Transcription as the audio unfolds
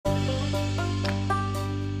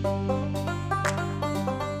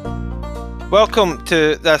Welcome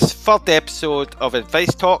to this third episode of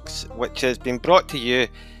Advice Talks, which has been brought to you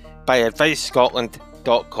by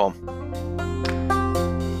AdviceScotland.com.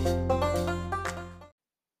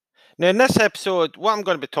 Now, in this episode, what I'm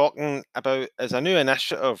going to be talking about is a new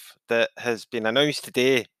initiative that has been announced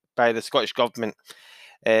today by the Scottish Government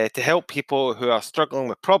to help people who are struggling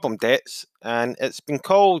with problem debts, and it's been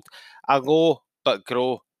called a Low But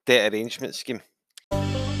Grow Debt Arrangement Scheme.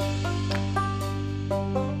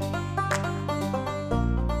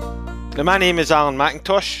 Now, my name is Alan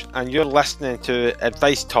McIntosh, and you're listening to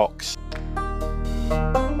Advice Talks.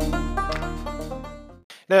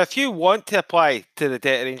 Now, if you want to apply to the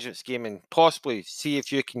debt arrangement scheme and possibly see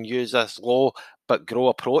if you can use this low but grow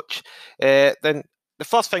approach, then the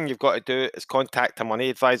first thing you've got to do is contact a money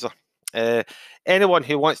advisor. Anyone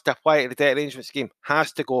who wants to apply to the debt arrangement scheme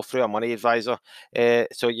has to go through a money advisor.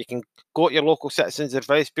 So you can go to your local Citizens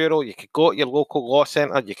Advice Bureau, you could go to your local law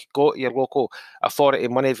centre, you could go to your local authority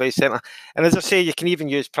money advice centre. And as I say, you can even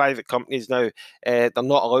use private companies now. They're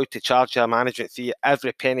not allowed to charge you a management fee.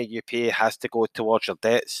 Every penny you pay has to go towards your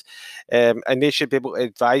debts. And they should be able to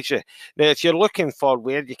advise you. Now, if you're looking for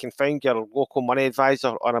where you can find your local money advisor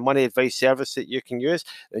or a money advice service that you can use,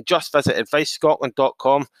 then just visit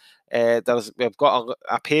AdviceScotland.com. We've got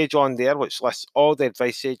a page on there which lists all the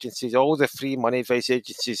advice agencies, all the free money advice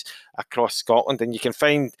agencies across Scotland, and you can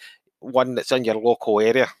find one that's in your local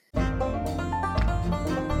area.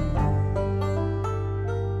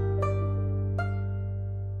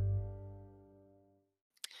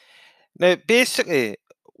 Now, basically,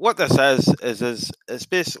 what this is it's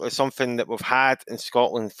basically something that we've had in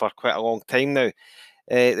Scotland for quite a long time now.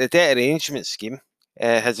 The debt arrangement scheme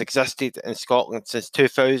has existed in Scotland since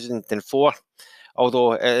 2004,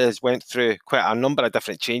 although it has went through quite a number of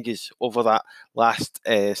different changes over that last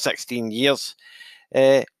 16 years.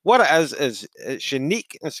 What it is it's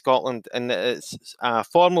unique in Scotland in that it's a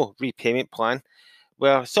formal repayment plan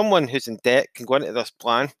where someone who's in debt can go into this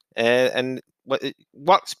plan, and it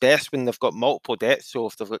works best when they've got multiple debts. So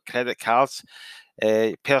if they've got credit cards,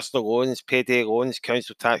 personal loans, payday loans,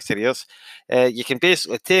 council tax arrears, you can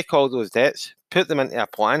basically take all those debts, put them into a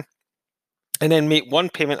plan, and then make one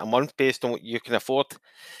payment a month based on what you can afford,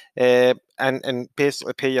 and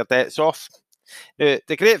basically pay your debts off. Now,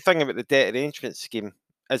 the great thing about the debt arrangement scheme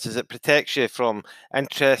is it protects you from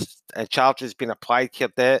interest and charges being applied to your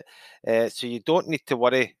debt, so you don't need to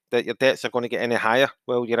worry that your debts are going to get any higher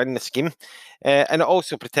while you're in the scheme. And it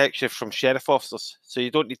also protects you from sheriff officers, so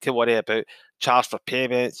you don't need to worry about charge for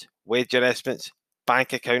payments, wage arrestments,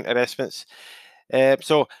 bank account arrestments.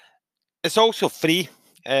 So it's also free,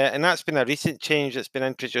 and that's been a recent change that's been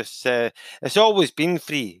introduced. It's always been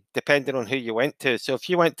free, depending on who you went to. So if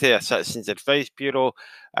you went to a Citizens Advice Bureau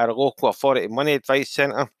or a local authority money advice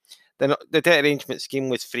centre, then the debt arrangement scheme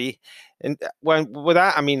was free. And with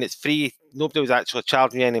that, I mean it's free. Nobody was actually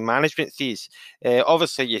charging you any management fees.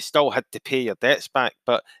 Obviously, you still had to pay your debts back,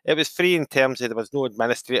 but it was free in terms of there was no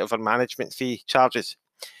administrative or management fee charges.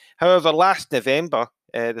 However, last November,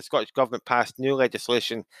 the Scottish Government passed new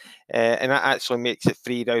legislation, and that actually makes it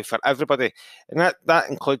free now for everybody. And that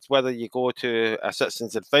includes whether you go to a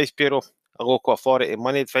Citizens Advice Bureau, a local authority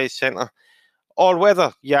money advice centre, or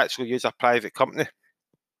whether you actually use a private company.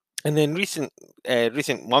 And in recent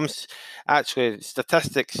months, actually,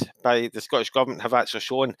 statistics by the Scottish Government have actually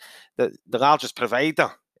shown that the largest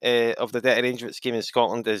provider of the debt arrangement scheme in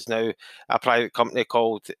Scotland is now a private company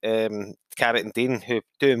called Carrot & Dean, who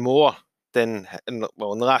do more than, in the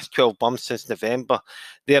last 12 months since November,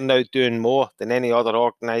 they're now doing more than any other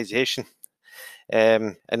organisation.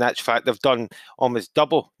 In actual fact, they've done almost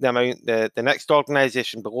double the amount the next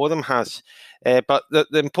organisation below them has. But the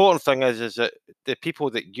important thing is that the people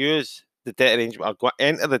that use the debt arrangement or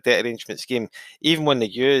enter the debt arrangement scheme, even when they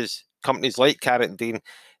use companies like Carrot & Dean,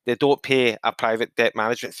 they don't pay a private debt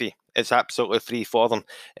management fee. It's absolutely free for them.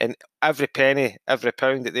 And every penny, every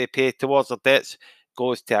pound that they pay towards their debts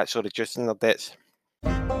goes to actually reducing their debts.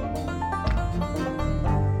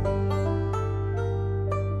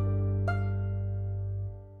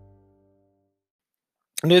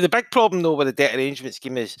 Now, the big problem though with the debt arrangement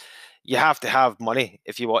scheme is you have to have money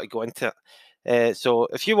if you want to go into it. So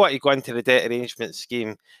if you want to go into the debt arrangement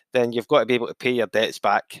scheme, then you've got to be able to pay your debts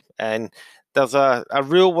back. And there's a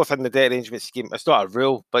rule within the debt arrangement scheme. It's not a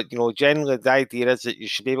rule, but generally the idea is that you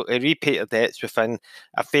should be able to repay your debts within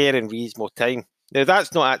a fair and reasonable time. Now,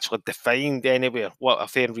 that's not actually defined anywhere what a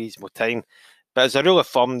fair and reasonable time, but as a rule of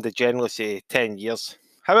thumb, they generally say 10 years.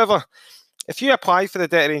 However, if you apply for the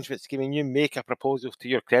debt arrangement scheme and you make a proposal to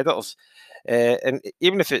your creditors, and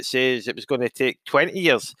even if it says it was going to take 20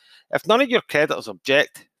 years, if none of your creditors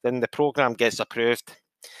object, then the programme gets approved.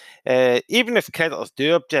 Even if creditors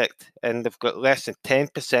do object and they've got less than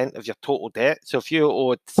 10% of your total debt, so if you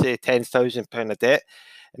owed, say, £10,000 of debt,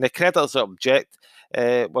 and the creditors that object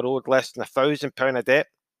were owed less than £1,000 of debt,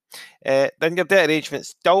 then your debt arrangement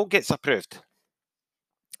still gets approved.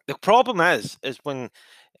 The problem is when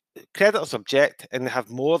creditors object and they have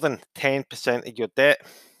more than 10% of your debt.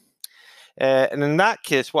 And in that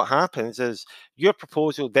case, what happens is your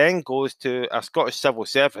proposal then goes to a Scottish civil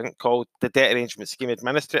servant called the Debt Arrangement Scheme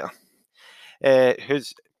Administrator,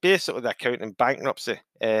 who's basically the accountant in bankruptcy,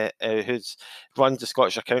 who runs the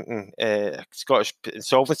Scottish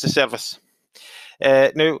Insolvency Service.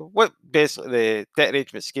 Now, what basically the Debt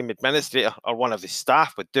Arrangement Scheme Administrator or one of his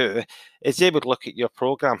staff would do is they would look at your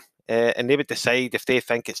programme and they would decide if they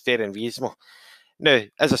think it's fair and reasonable. Now,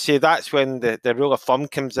 as I say, that's when the rule of thumb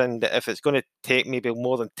comes in, that if it's going to take maybe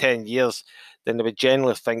more than 10 years, then they would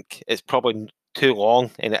generally think it's probably too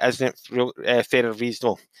long and it isn't fair and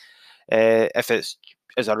reasonable. If it's,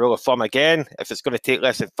 as a rule of thumb again, if it's going to take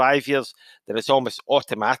less than 5 years, then it's almost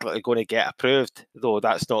automatically going to get approved, though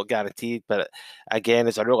that's not guaranteed. But again,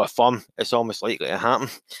 as a rule of thumb, it's almost likely to happen.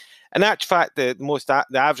 In actual fact, the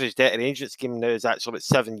average debt arrangement scheme now is actually about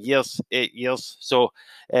 7 years, 8 years. So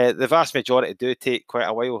the vast majority do take quite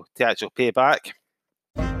a while to actually pay back.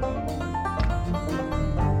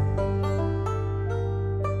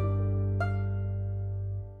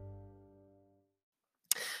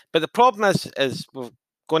 But the problem is we've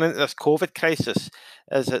gone into this COVID crisis,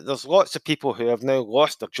 is that there's lots of people who have now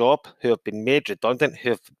lost their job, who have been made redundant,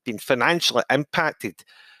 who have been financially impacted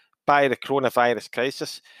by the coronavirus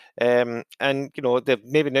crisis. And, they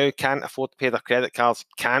maybe now can't afford to pay their credit cards,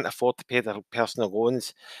 can't afford to pay their personal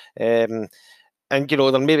loans. And,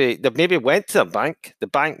 they maybe went to their bank. The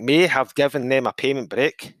bank may have given them a payment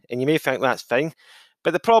break, and you may think that's fine.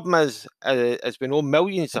 But the problem is, as we know,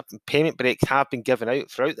 millions of payment breaks have been given out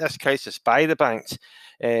throughout this crisis by the banks,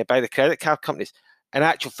 by the credit card companies. In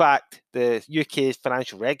actual fact, the UK's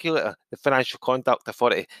financial regulator, the Financial Conduct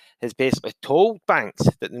Authority, has basically told banks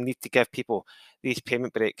that they need to give people these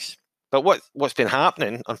payment breaks. But what's been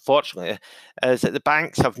happening, unfortunately, is that the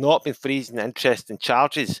banks have not been freezing interest and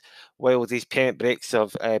charges while these payment breaks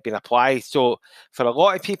have been applied. So for a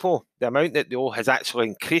lot of people, the amount that they owe has actually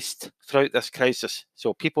increased throughout this crisis.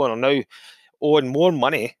 So people are now owing more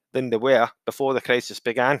money than they were before the crisis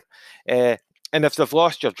began. And if they've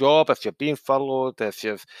lost your job, if you're being furloughed, if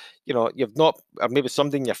you've not, or maybe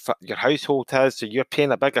somebody in your household has, so you're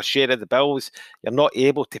paying a bigger share of the bills, you're not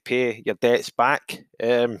able to pay your debts back.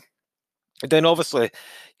 Then obviously,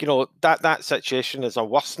 that situation is a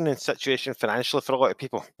worsening situation financially for a lot of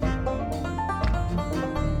people.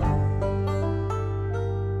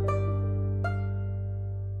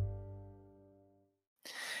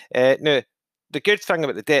 Now, the good thing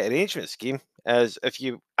about the debt arrangement scheme is if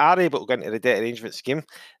you are able to go into the debt arrangement scheme,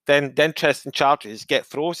 then the interest and charges get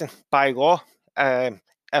frozen by law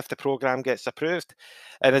if the programme gets approved.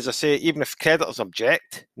 And as I say, even if creditors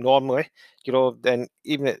object normally, then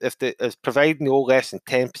even if it's providing no less than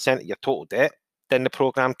 10% of your total debt, then the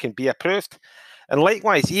programme can be approved. And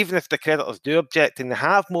likewise, even if the creditors do object and they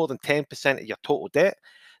have more than 10% of your total debt,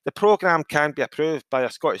 the programme can be approved by a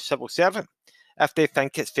Scottish civil servant if they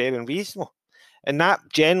think it's fair and reasonable. And that,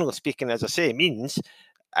 generally speaking, as I say, means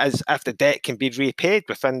as if the debt can be repaid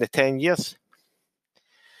within the 10 years.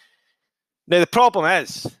 Now, the problem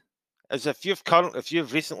is if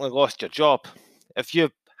you've recently lost your job, if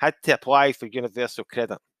you've had to apply for universal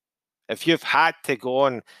credit, if you've had to go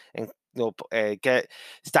on and get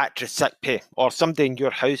statutory sick pay, or somebody in your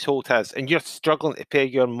household has, and you're struggling to pay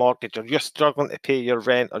your mortgage, or you're struggling to pay your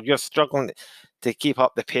rent, or you're struggling to keep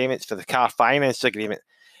up the payments for the car finance agreement,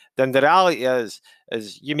 then the reality is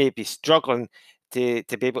you may be struggling to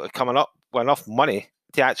be able to come up with enough money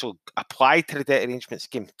to actually apply to the debt arrangement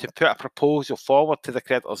scheme, to put a proposal forward to the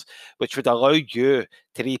creditors, which would allow you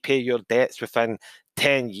to repay your debts within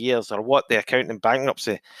 10 years, or what the accountant in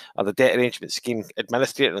bankruptcy or the debt arrangement scheme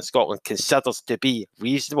administrator in Scotland considers to be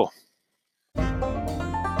reasonable.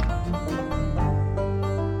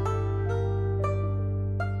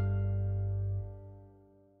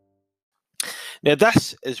 Now,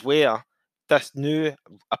 this is where this new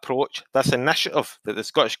approach, this initiative that the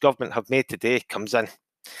Scottish Government have made today comes in.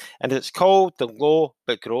 And it's called the Low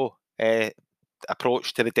But Grow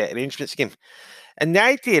approach to the debt arrangement scheme. And the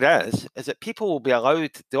idea is that people will be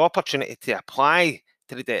allowed the opportunity to apply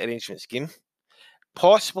to the debt arrangement scheme,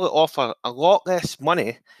 possibly offer a lot less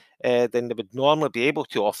money than they would normally be able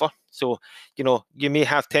to offer. So, you may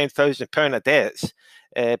have £10,000 of debts,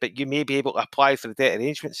 but you may be able to apply for the debt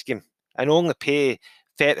arrangement scheme and only pay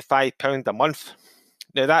 £35 a month.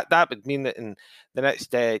 Now that would mean that in the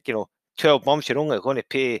next 12 months you're only going to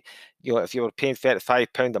pay, if you were paying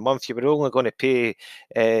 £35 a month, you were only going to pay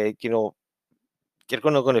you're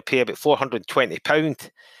going to pay about £420.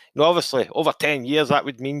 Obviously, over 10 years, that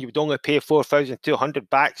would mean you would only pay £4,200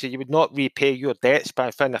 back, so you would not repay your debts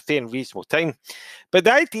within a fair and reasonable time. But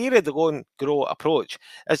the idea of the Go and Grow approach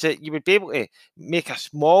is that you would be able to make a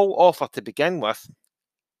small offer to begin with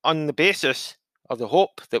on the basis of the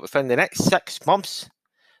hope that within the next 6 months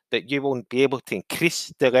that you won't be able to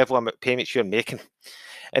increase the level of payments you're making.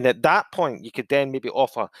 And at that point, you could then maybe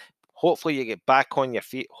offer, hopefully you get back on your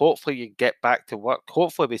feet, hopefully you get back to work,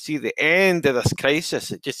 hopefully we see the end of this crisis.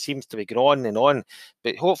 It just seems to be going on,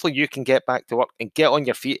 but hopefully you can get back to work and get on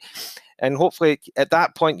your feet. And hopefully at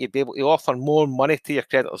that point, you'd be able to offer more money to your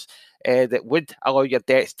creditors that would allow your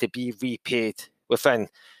debts to be repaid within,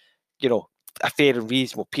 a fair and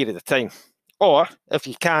reasonable period of time. Or if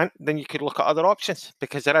you can't, then you could look at other options,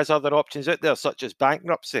 because there is other options out there, such as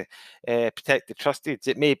bankruptcy, protected trustees.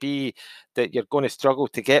 It may be that you're going to struggle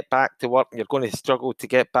to get back to work, and you're going to struggle to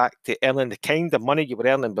get back to earning the kind of money you were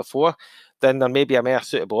earning before. Then there may be a more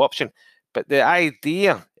suitable option. But the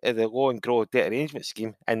idea of the Go and Grow debt arrangement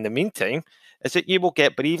scheme, in the meantime, is that you will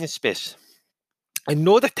get breathing space. I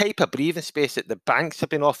know the type of breathing space that the banks have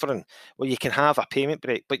been offering, where you can have a payment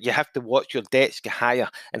break, but you have to watch your debts get higher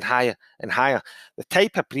and higher and higher. The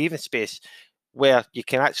type of breathing space where you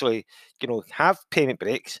can actually, have payment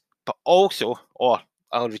breaks, but also, or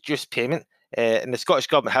a reduced payment. And the Scottish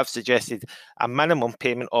Government have suggested a minimum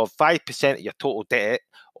payment of 5% of your total debt,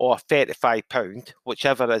 or £35,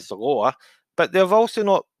 whichever is lower. But they've also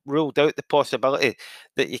not ruled out the possibility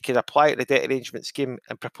that you could apply to the debt arrangement scheme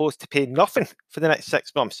and propose to pay nothing for the next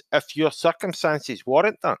 6 months if your circumstances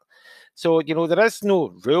warrant that. So, there is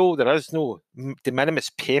no rule, there is no de minimis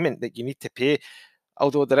payment that you need to pay,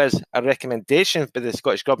 although there is a recommendation by the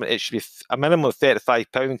Scottish Government. It should be a minimum of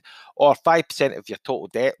 £35 or 5% of your total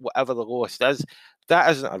debt, whatever the lowest is. That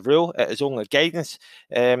isn't a rule, it is only guidance.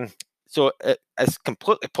 So it is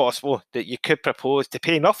completely possible that you could propose to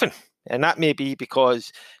pay nothing. And that may be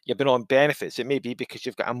because you've been on benefits. It may be because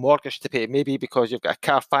you've got a mortgage to pay. It may be because you've got a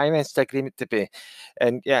car finance agreement to pay.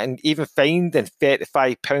 And even finding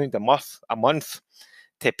 £35 a month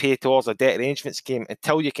to pay towards a debt arrangement scheme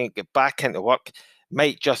until you can get back into work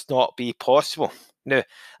might just not be possible. Now,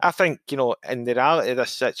 I think, in the reality of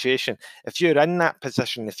this situation, if you're in that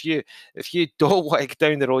position, if you don't want to go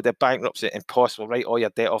down the road of bankruptcy and possibly write all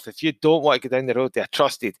your debt off, if you don't want to go down the road of a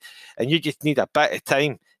trusted, and you just need a bit of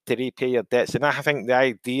time to repay your debts, and I think the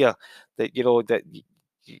idea that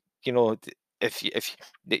if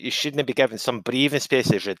you shouldn't be given some breathing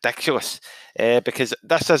space is ridiculous, because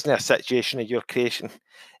this isn't a situation of your creation.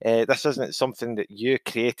 This isn't something that you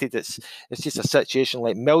created. It's just a situation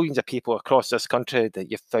like millions of people across this country that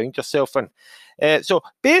you've found yourself in. So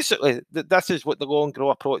basically, this is what the Go and Grow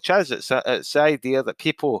approach is. It's the idea that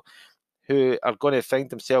people who are going to find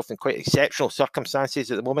themselves in quite exceptional circumstances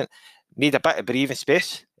at the moment need a bit of breathing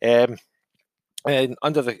space. And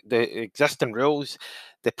under the existing rules,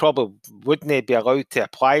 they probably wouldn't be allowed to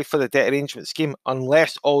apply for the debt arrangement scheme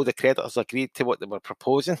unless all the creditors agreed to what they were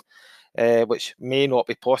proposing, which may not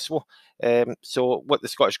be possible. So what the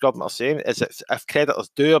Scottish Government are saying is that if creditors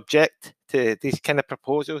do object to these kind of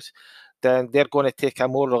proposals, then they're going to take a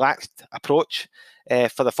more relaxed approach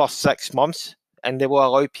for the first 6 months, and they will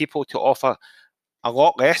allow people to offer a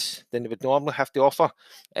lot less than they would normally have to offer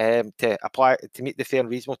to apply to meet the fair and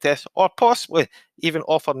reasonable test, or possibly even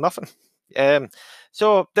offer nothing.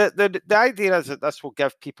 So the idea is that this will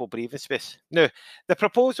give people breathing space. Now, the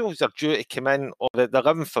proposals are due to come in on the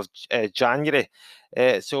 11th of January.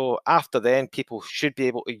 So after then, people should be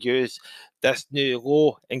able to use this new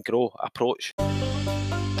Go and Grow approach.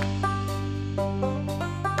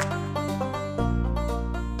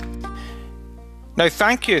 Now,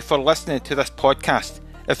 thank you for listening to this podcast.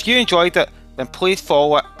 If you enjoyed it, then please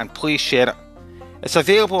follow it and please share it. It's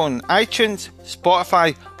available on iTunes,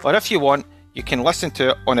 Spotify, or if you want, you can listen to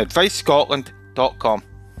it on advicescotland.com.